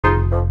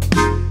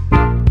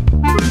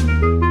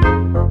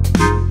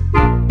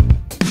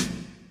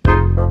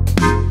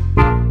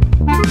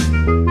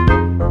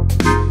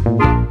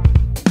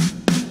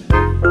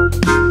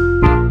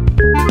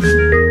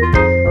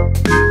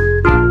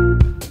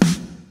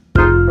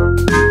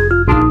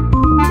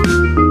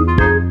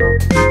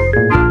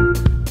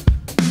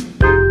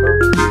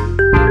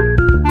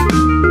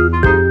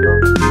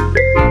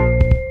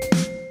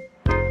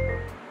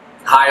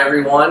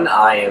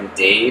I am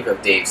Dave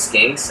of Dave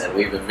Skinks, and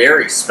we have a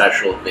very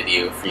special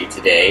video for you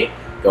today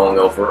going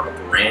over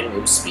a brand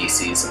new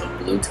species of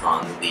blue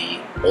tongue,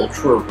 the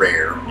ultra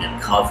rare and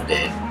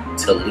coveted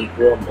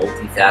Tiliqua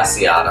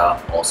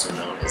Multifasciata, also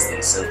known as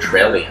the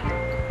Centralian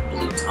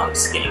Blue Tongue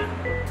Skink.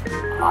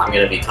 I'm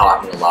going to be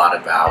talking a lot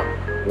about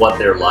what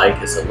they're like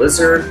as a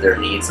lizard, their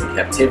needs in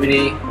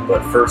captivity,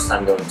 but first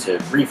I'm going to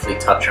briefly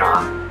touch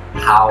on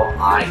how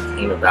I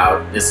came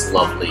about this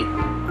lovely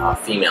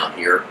female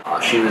here.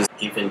 She was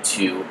given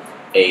to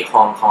a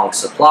Hong Kong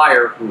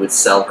supplier who would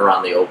sell her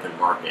on the open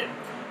market.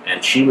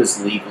 And she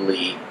was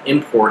legally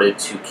imported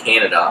to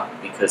Canada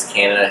because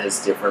Canada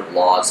has different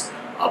laws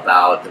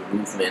about the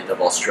movement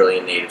of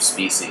Australian native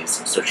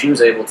species. So she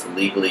was able to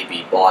legally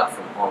be bought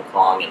from Hong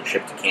Kong and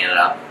shipped to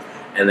Canada.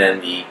 And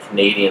then the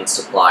Canadian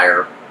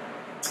supplier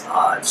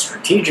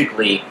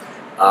strategically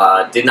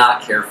did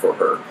not care for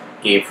her,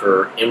 gave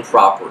her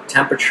improper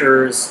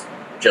temperatures,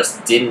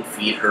 just didn't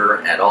feed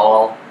her at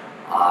all.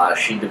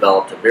 She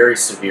developed a very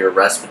severe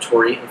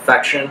respiratory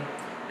infection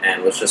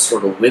and was just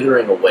sort of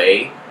withering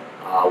away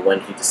when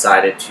he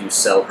decided to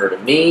sell her to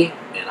me,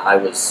 and I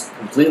was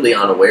completely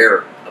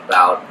unaware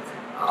about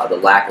the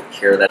lack of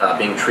care that I'm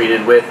being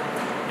treated with.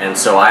 And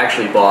so I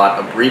actually bought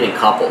a breeding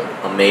couple,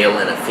 a male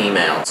and a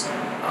female.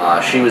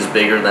 She was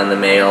bigger than the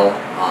male.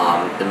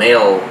 The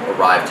male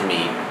arrived to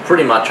me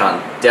pretty much on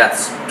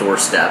death's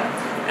doorstep,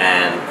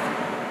 and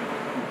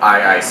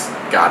I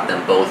got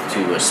them both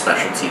to a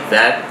specialty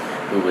vet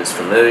who was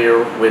familiar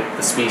with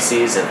the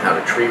species and how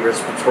to treat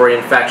respiratory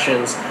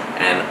infections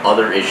and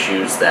other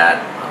issues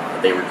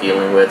that they were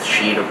dealing with.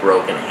 She had a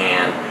broken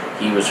hand.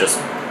 He was just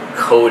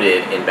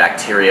coated in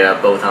bacteria,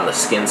 both on the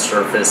skin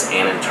surface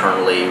and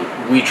internally.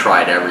 We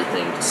tried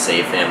everything to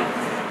save him.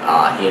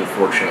 He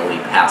unfortunately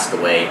passed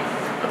away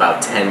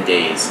about 10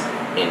 days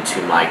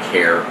into my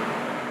care.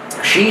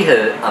 She,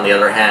 on the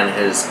other hand,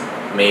 has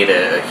made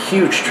a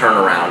huge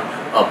turnaround,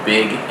 a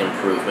big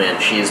improvement.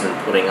 She has been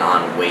putting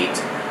on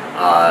weight.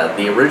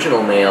 The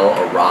original male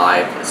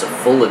arrived as a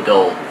full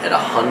adult at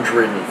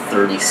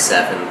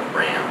 137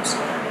 grams.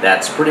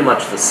 That's pretty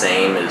much the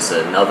same as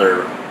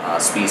another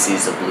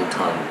species of blue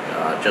tongue,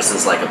 just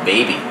as like a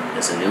baby,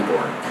 as a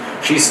newborn.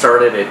 She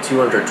started at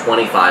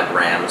 225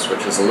 grams,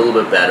 which is a little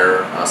bit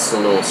better,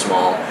 still a little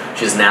small.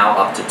 She's now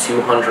up to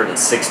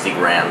 260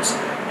 grams,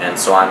 and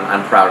so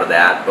I'm proud of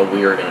that, but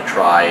we are going to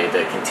try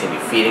to continue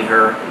feeding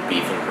her and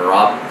beefing her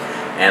up.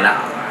 And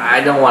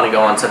I don't want to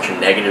go on such a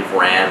negative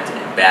rant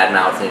and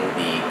bad-mouthing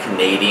the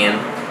Canadian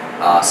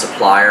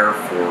supplier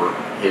for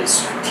his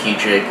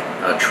strategic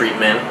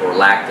treatment or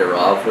lack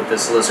thereof with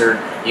this lizard.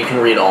 You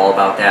can read all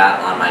about that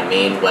on my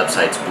main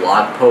website's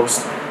blog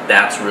post.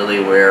 That's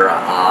really where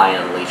I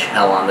unleash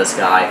hell on this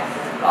guy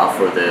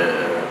for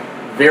the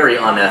very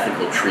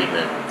unethical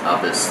treatment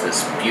of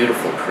this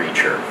beautiful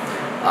creature.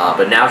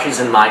 But now she's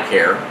in my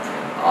care.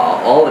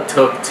 All it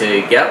took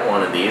to get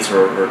one of these,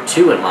 or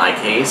two in my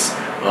case,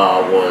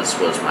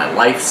 was my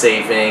life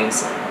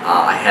savings.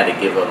 I had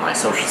to give up my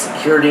social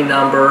security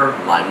number,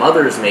 my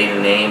mother's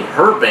maiden name,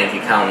 her bank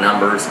account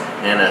numbers,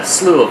 and a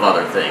slew of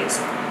other things.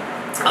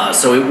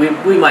 So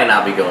we might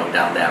not be going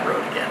down that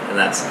road again, and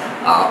that's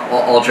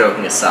all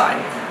joking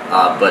aside.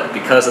 But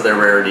because of their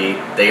rarity,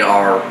 they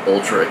are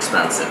ultra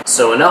expensive.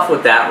 So enough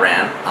with that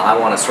rant. I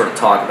want to sort of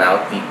talk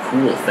about the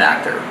cool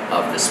factor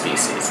of the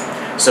species.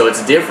 So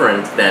it's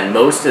different than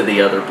most of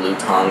the other blue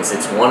tongues.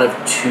 It's one of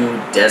two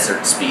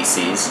desert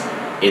species.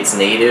 It's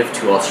native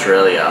to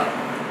Australia,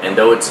 and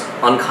though it's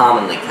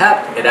uncommonly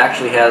kept, it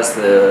actually has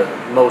the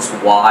most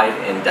wide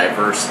and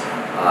diverse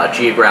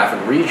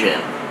geographic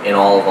region in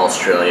all of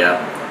Australia.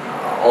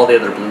 All the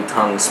other blue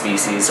tongue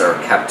species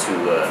are kept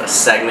to a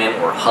segment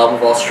or hub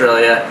of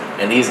Australia,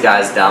 and these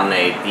guys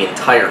dominate the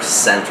entire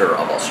center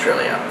of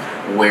Australia,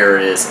 where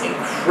it is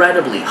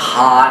incredibly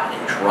hot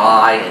and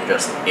dry and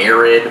just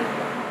arid.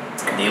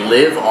 They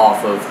live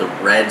off of the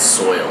red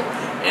soil,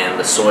 and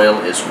the soil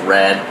is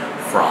red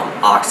from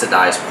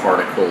oxidized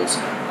particles,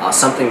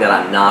 something that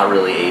I'm not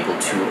really able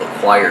to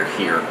acquire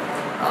here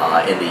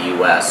in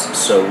the US.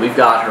 So we've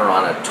got her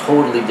on a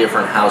totally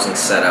different housing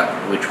setup,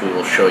 which we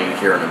will show you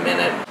here in a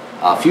minute.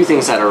 A few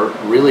things that are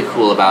really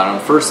cool about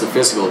them. First, the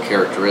physical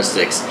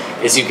characteristics.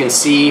 As you can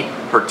see,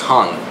 her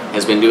tongue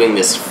has been doing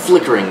this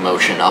flickering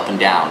motion up and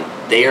down.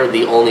 They are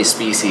the only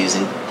species,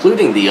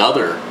 including the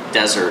other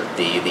desert,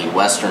 the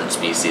western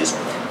species,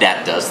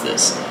 that does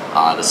this.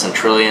 The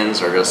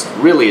Centralians are just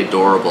really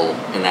adorable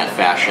in that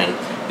fashion.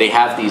 They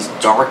have these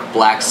dark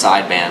black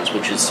side bands,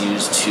 which is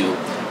used to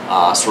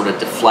sort of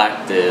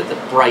deflect the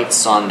bright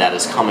sun that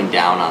is coming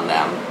down on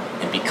them.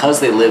 And because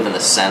they live in the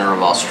center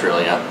of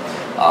Australia,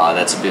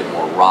 that's a bit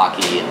more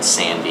rocky and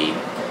sandy.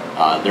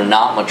 They're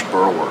not much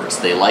burrowers.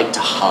 They like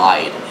to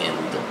hide in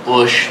the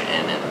bush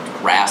and in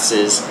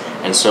grasses,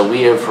 and so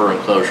we have her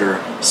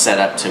enclosure set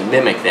up to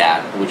mimic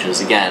that, which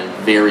is again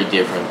very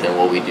different than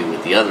what we do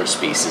with the other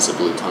species of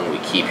blue tongue we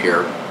keep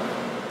here.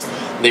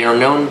 They are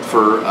known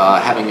for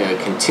having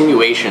a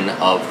continuation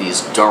of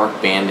these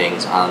dark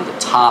bandings on the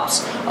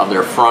tops of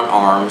their front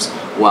arms,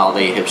 while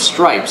they have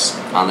stripes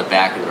on the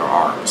back of their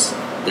arms.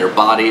 Their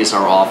bodies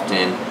are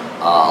often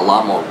a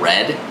lot more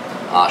red.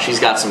 She's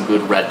got some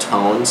good red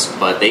tones,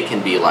 but they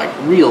can be like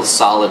real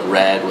solid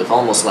red with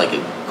almost like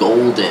a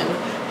golden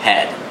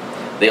head.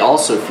 They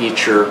also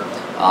feature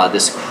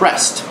this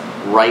crest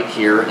right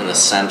here in the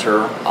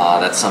center.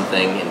 That's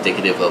something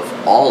indicative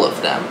of all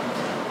of them.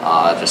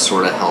 Just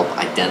sort of help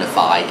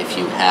identify if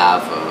you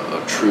have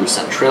a true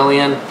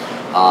Centralian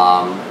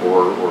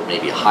or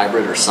maybe a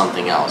hybrid or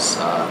something else.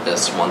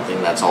 That's one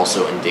thing that's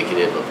also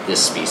indicative of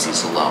this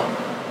species alone.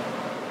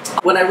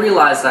 When I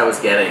realized I was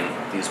getting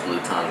these blue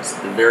tongues,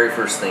 the very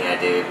first thing I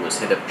did was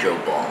hit up Joe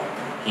Ball.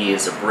 He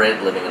is a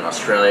Brit living in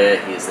Australia.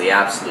 He is the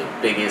absolute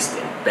biggest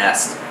and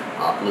best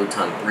blue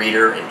tongue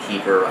breeder and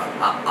keeper,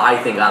 I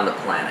think, on the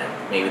planet.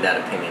 Maybe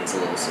that opinion is a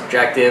little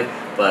subjective,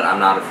 but I'm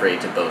not afraid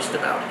to boast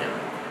about him.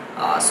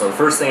 So the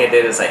first thing I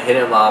did is I hit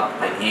him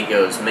up, and he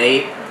goes,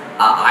 "Mate,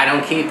 I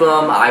don't keep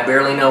them. I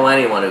barely know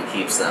anyone who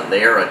keeps them.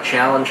 They are a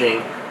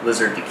challenging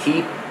lizard to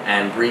keep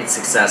and breed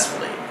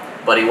successfully."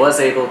 But he was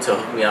able to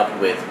hook me up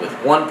with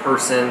one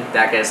person.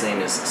 That guy's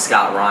name is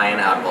Scott Ryan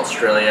out of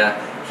Australia.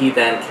 He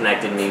then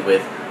connected me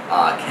with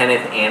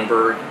Kenneth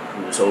Anberg,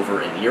 who's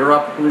over in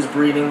Europe, who's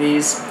breeding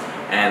these.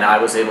 And I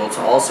was able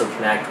to also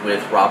connect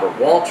with Robert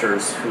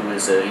Walters, who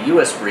is a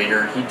U.S.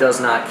 breeder. He does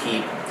not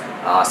keep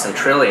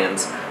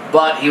Centralians,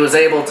 but he was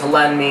able to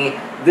lend me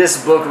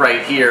this book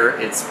right here.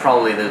 It's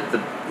probably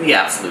the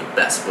absolute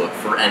best book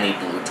for any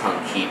blue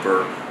tongue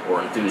keeper or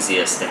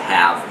enthusiast to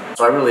have.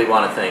 So I really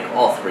want to thank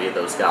all three of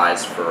those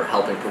guys for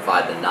helping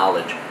provide the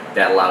knowledge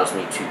that allows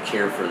me to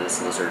care for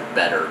this lizard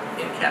better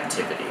in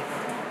captivity.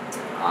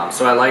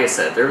 So like I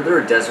said, they're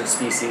a desert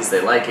species. They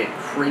like it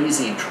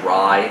crazy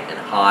dry and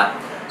hot.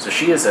 So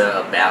she has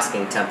a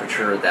basking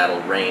temperature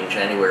that'll range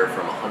anywhere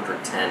from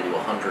 110 to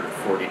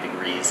 140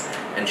 degrees,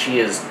 and she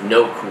is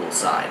no cool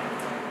side.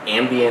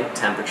 Ambient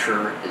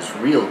temperature is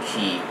real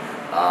key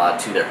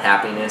to their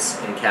happiness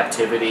in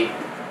captivity.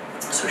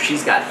 So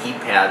she's got heat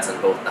pads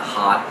on both the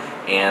hot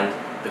and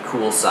the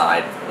cool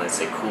side. When I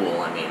say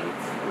cool, I mean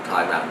we're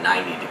talking about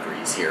 90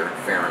 degrees here,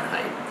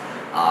 Fahrenheit.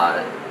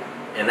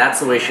 And that's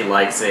the way she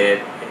likes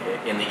it.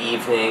 In the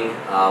evening,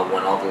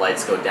 when all the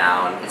lights go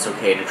down, it's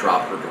okay to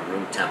drop her to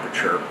room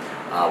temperature,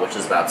 which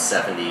is about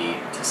 70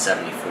 to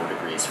 74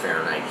 degrees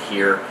Fahrenheit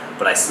here.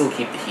 But I still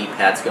keep the heat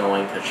pads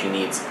going because she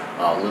needs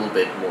a little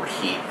bit more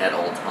heat at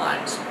all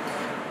times.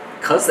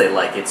 Because they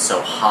like it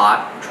so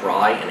hot,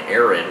 dry, and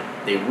arid,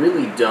 they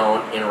really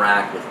don't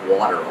interact with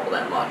water all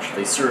that much.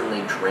 They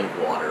certainly drink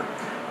water,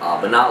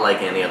 but not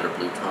like any other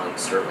blue tongue,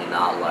 certainly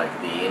not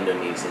like the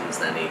Indonesians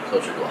that need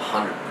closer to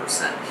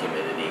 100%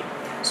 humidity.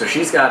 So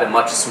she's got a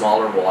much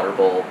smaller water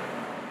bowl,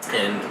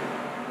 and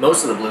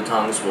most of the blue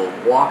tongues will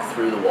walk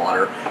through the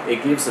water.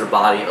 It gives their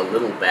body a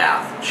little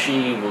bath.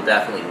 She will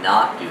definitely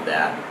not do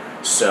that,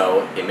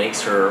 so it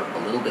makes her a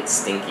little bit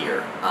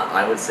stinkier.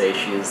 I would say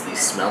she is the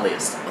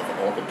smelliest of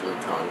all the blue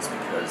tongues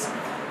because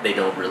they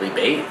don't really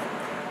bathe.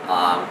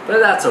 But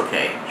that's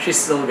okay. She's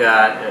still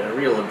got a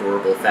real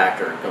adorable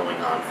factor going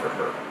on for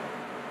her.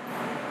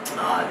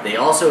 They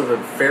also have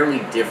a fairly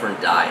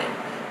different diet.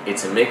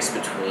 It's a mix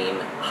between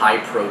high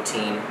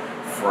protein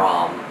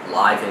from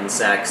live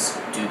insects,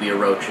 dubia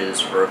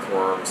roaches,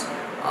 earthworms,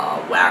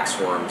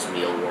 waxworms,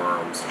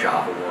 mealworms,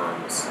 java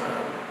worms,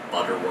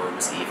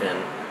 butterworms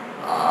even.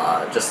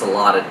 Just a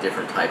lot of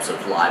different types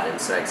of live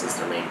insects is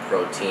their main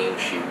protein.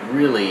 She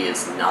really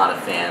is not a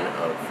fan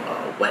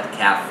of wet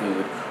cat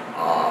food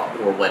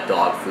or wet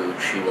dog food.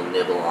 She will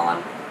nibble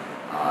on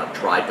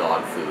dry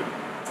dog food.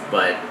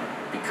 But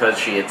because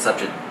she had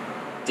such a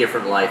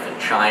different life in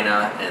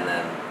China and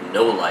then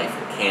no life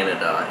in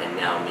Canada and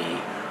now me,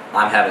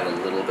 I'm having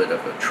a little bit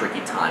of a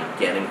tricky time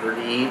getting her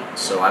to eat.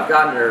 So I've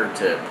gotten her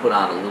to put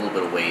on a little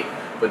bit of weight,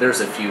 but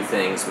there's a few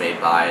things made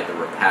by the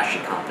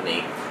Repashy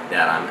company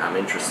that I'm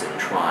interested in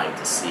trying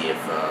to see if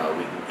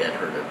we can get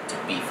her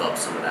to beef up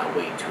some of that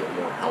weight to a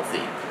more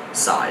healthy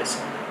size.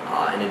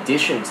 In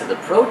addition to the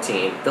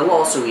protein, they'll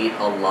also eat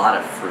a lot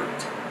of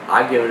fruit.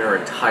 I've given her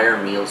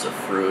entire meals of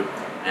fruit,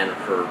 and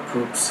her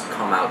poops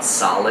come out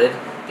solid.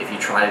 If you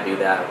try to do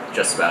that with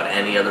just about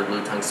any other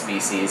blue tongue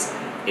species,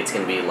 it's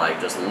going to be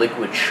like just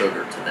liquid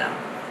sugar to them.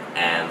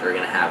 And they're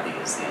going to have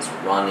these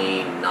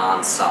runny,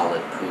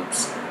 non-solid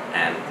poops,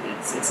 and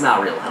it's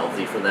not real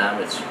healthy for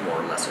them. It's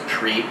more or less a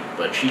treat,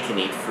 but she can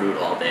eat fruit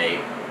all day.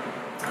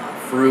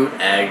 Fruit,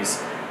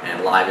 eggs,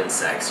 and live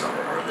insects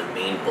are the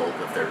main bulk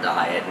of their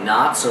diet.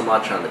 Not so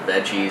much on the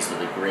veggies or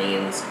the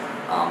greens.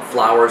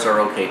 Flowers are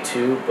okay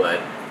too,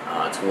 but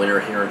it's winter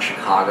here in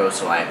Chicago,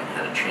 so I haven't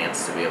had a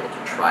chance to be able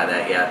to try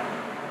that yet.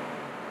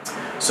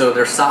 So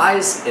their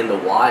size in the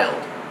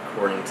wild,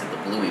 according to the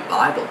Bluey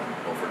Bible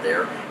over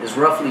there, is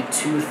roughly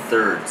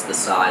 2/3 the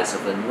size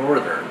of a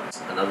northern,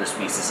 another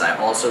species I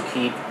also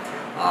keep.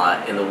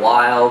 In the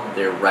wild,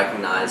 they're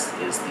recognized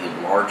as the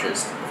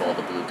largest of all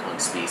the blue tongue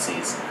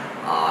species.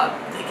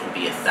 They can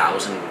be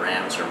 1,000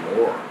 grams or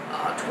more,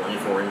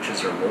 24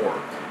 inches or more.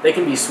 They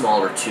can be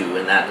smaller too,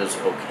 and that is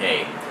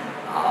okay.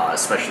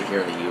 especially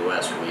here in the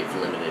US where we have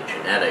limited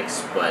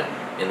genetics, but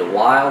in the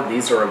wild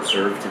these are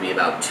observed to be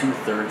about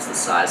 2/3 the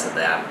size of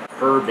that.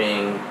 Her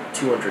being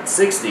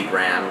 260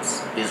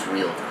 grams is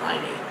real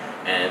tiny,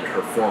 and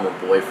her former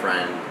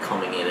boyfriend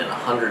coming in at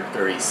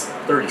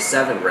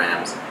 137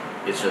 grams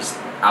is just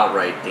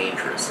outright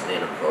dangerous and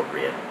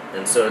inappropriate.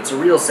 And so it's a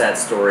real sad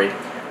story,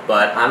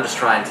 but I'm just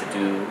trying to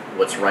do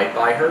what's right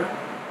by her,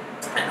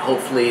 and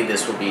hopefully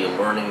this will be a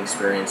learning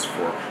experience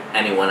for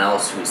anyone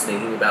else who's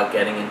thinking about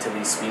getting into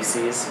these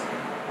species.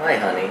 Hi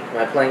honey, am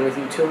I playing with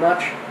you too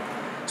much?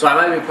 So I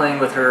might be playing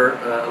with her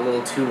a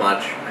little too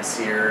much. I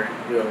see her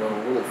doing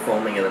a little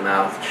foaming in the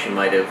mouth. She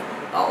might have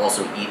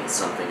also eaten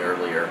something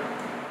earlier.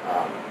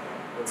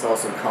 Let's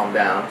also calm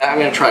down. I'm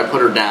going to try to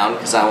put her down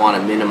because I want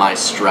to minimize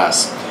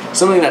stress.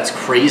 Something that's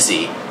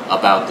crazy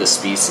about this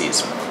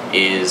species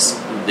is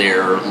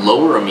their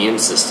lower immune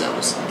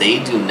systems. They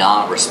do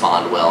not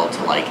respond well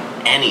to like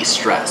any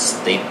stress.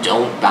 They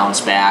don't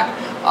bounce back.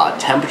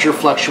 Temperature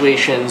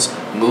fluctuations,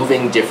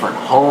 moving different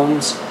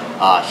homes,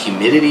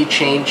 humidity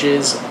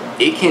changes,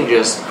 it can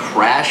just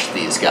crash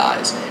these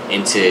guys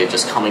into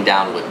just coming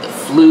down with the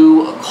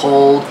flu, a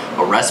cold,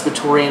 a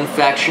respiratory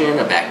infection,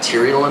 a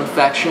bacterial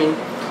infection.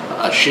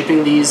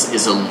 Shipping these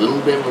is a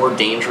little bit more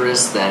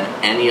dangerous than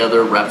any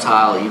other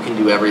reptile. You can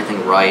do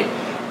everything right,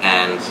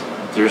 and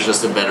there's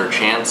just a better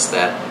chance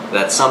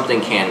that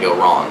something can go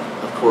wrong.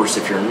 Of course,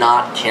 if you're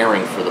not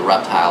caring for the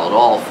reptile at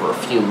all for a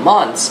few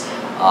months,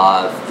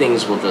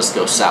 things will just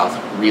go south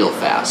real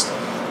fast.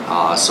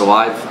 So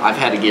I've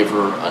had to give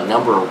her a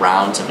number of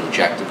rounds of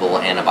injectable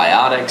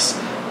antibiotics,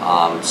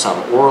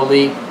 some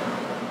orally,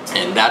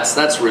 and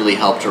that's really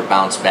helped her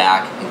bounce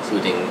back,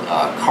 including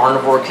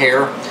carnivore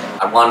care.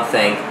 I want to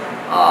thank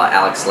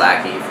Alex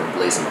Lackey from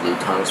Blazing Blue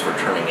Tongues for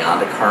turning me on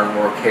to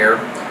carnivore care.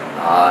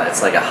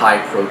 It's like a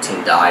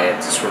high-protein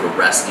diet to sort of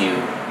rescue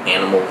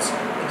animals,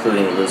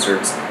 including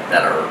lizards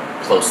that are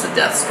close to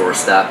death's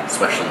doorstep,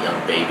 especially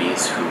young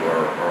babies who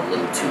are a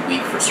little too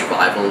weak for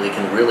survival. It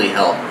can really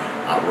help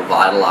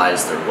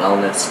revitalize their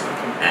wellness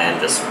and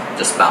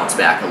just bounce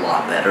back a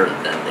lot better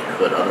than they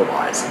could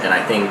otherwise. And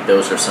I think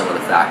those are some of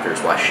the factors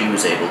why she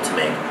was able to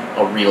make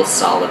a real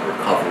solid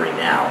recovery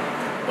now.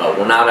 But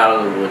we're not out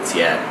of the woods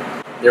yet.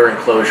 Their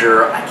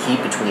enclosure, I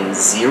keep between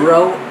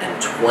 0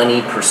 and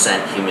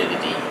 20%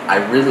 humidity. I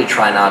really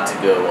try not to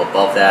go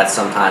above that.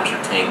 Sometimes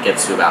your tank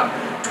gets to about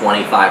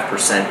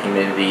 25%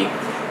 humidity.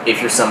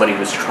 If you're somebody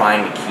who's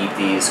trying to keep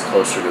these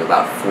closer to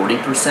about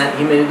 40%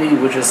 humidity,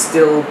 which is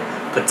still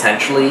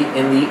potentially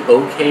in the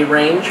okay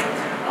range,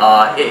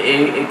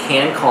 it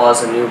can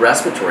cause a new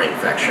respiratory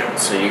infection.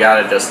 So you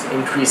gotta just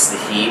increase the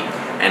heat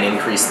and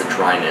increase the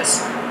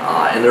dryness,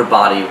 and their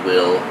body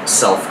will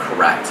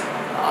self-correct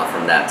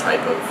from that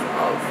type of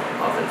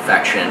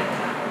infection.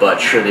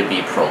 But should it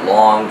be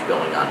prolonged,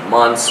 going on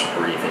months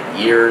or even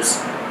years,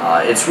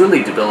 it's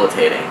really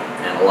debilitating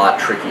and a lot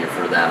trickier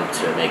for them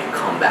to make a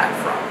comeback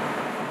from.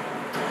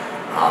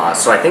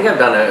 So I think I've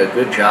done a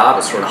good job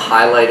of sort of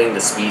highlighting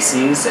the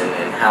species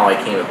and how I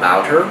came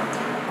about her.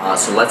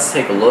 So let's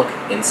take a look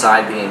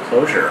inside the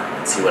enclosure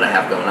and see what I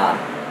have going on.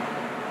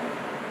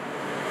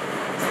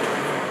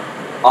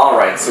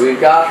 Alright, so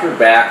we've got her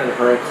back in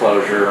her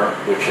enclosure,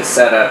 which is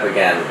set up,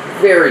 again,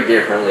 very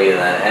differently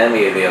than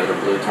any of the other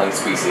blue tongue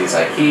species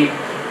I keep.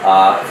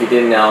 If you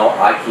didn't know,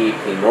 I keep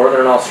the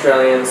northern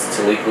Australians,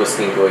 Tiliqua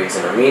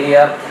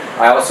intermedia.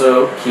 I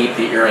also keep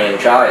the Irian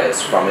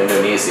from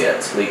Indonesia,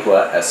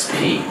 Tiliqua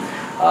sp.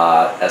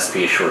 SP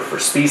is short for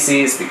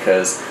species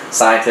because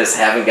scientists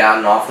haven't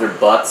gotten off their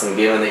butts and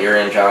given the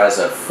Irian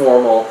a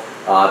formal,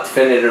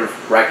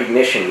 definitive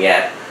recognition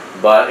yet.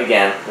 But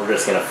again, we're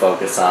just going to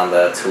focus on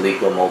the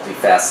Tiliqua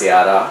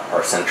Multifasciata,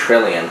 or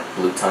Centralian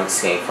Blue Tongue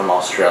Skink from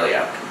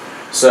Australia.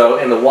 So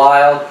in the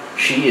wild,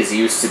 she is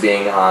used to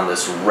being on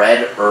this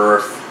red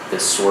earth,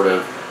 this sort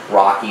of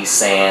rocky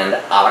sand,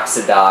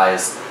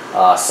 oxidized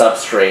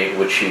substrate,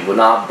 which she will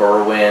not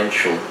burrow in.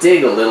 She'll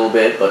dig a little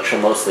bit, but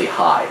she'll mostly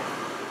hide.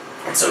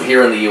 And so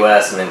here in the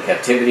US and in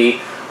captivity,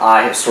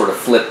 I have sort of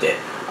flipped it.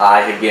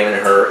 I have given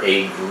her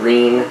a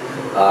green,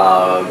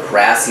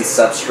 grassy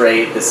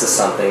substrate. This is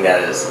something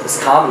that is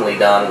commonly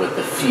done with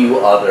a few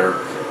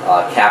other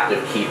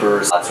captive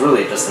keepers. It's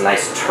really just a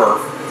nice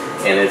turf,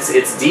 and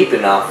it's deep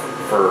enough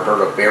for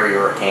her to bury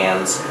her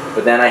hands.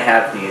 But then I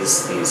have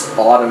these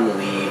autumn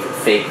leaf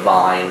fake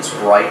vines,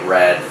 bright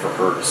red, for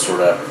her to sort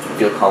of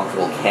feel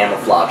comfortable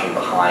camouflaging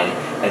behind.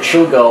 And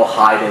she'll go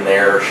hide in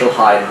there. She'll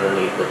hide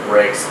underneath the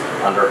bricks,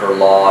 under her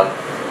log.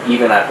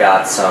 Even I've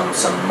got some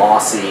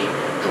mossy,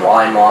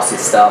 dry mossy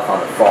stuff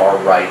on the far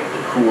right,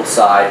 the cool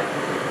side.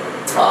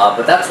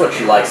 But that's what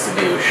she likes to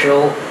do.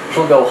 She'll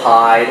go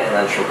hide, and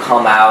then she'll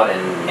come out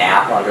and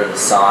nap under the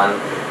sun.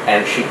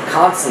 And she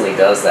constantly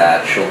does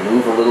that. She'll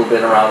move a little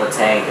bit around the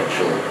tank and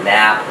she'll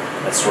nap.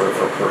 That's sort of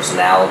her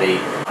personality.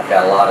 I've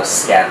got a lot of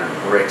scattered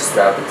bricks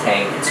throughout the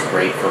tank. It's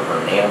great for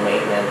her nail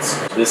maintenance.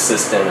 This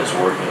system is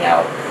working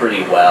out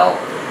pretty well.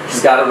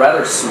 She's got a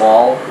rather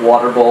small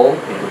water bowl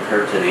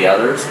compared to the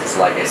others, because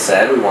like I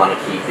said, we want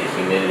to keep the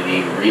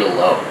humidity real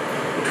low,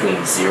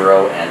 between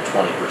 0 and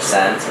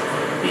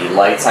 20%. The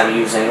lights I'm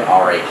using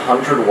are a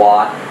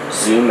 100-watt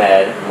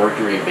Zoom-Ed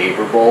mercury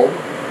vapor bulb.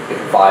 It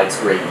provides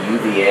great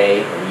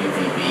UVA and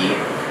UVB,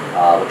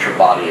 which your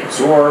body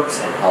absorbs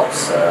and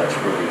helps to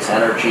produce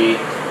energy,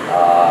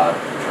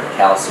 turn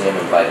calcium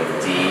and vitamin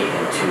D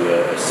into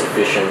a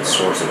sufficient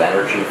source of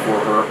energy for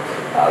her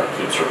that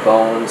keeps her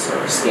bones,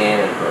 her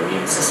skin, and her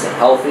immune system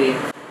healthy.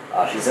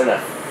 She's in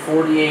a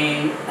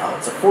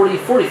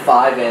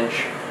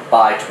 45-inch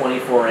by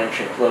 24-inch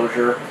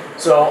enclosure,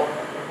 so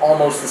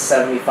almost a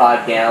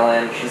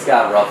 75-gallon. She's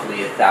got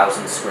roughly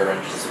 1,000 square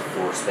inches of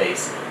floor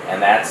space,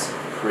 and that's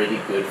pretty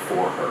good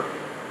for her.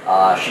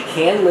 She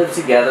can live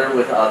together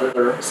with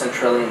other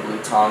Centralian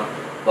blue tongue,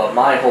 but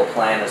my whole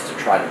plan is to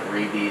try to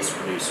breed these,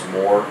 produce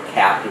more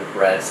captive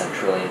bred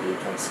Centralian blue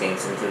tongue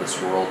skinks into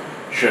this world,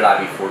 should I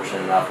be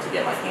fortunate enough to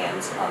get my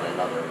hands on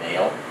another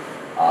male.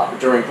 But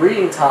during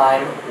breeding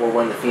time, or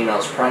when the female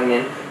is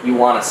pregnant, you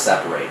want to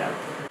separate them.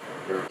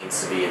 There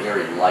needs to be a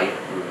very light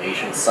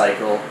rumination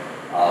cycle.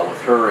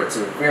 With her, it's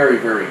a very,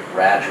 very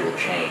gradual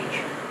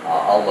change.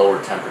 I'll lower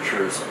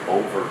temperatures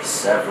over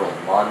several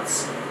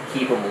months,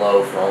 keep them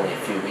low for only a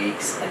few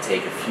weeks, and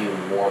take a few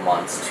more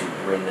months to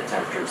bring the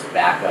temperatures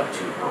back up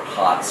to her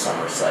hot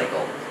summer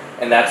cycle.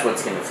 And that's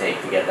what's going to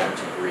take to get them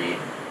to breed.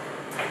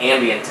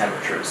 Ambient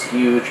temperature is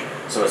huge,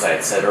 so as I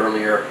had said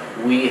earlier,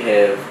 we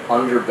have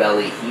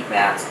underbelly heat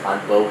maps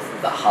on both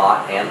the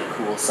hot and the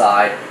cool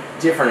side,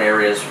 different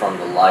areas from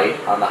the light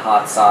on the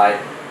hot side,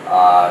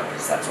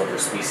 because that's what her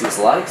species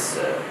likes,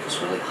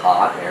 just really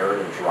hot, arid,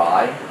 and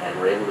dry, and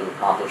we're able to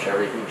accomplish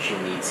everything she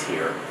needs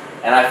here.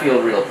 And I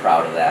feel real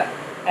proud of that,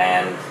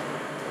 and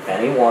if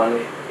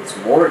anyone is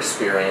more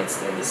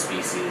experienced in the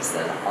species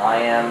than I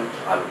am,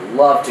 I would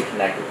love to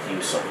connect with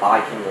you so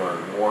I can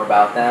learn more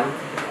about them,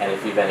 and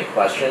if you have any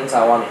questions,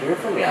 I want to hear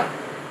from you.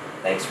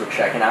 Thanks for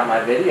checking out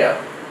my video.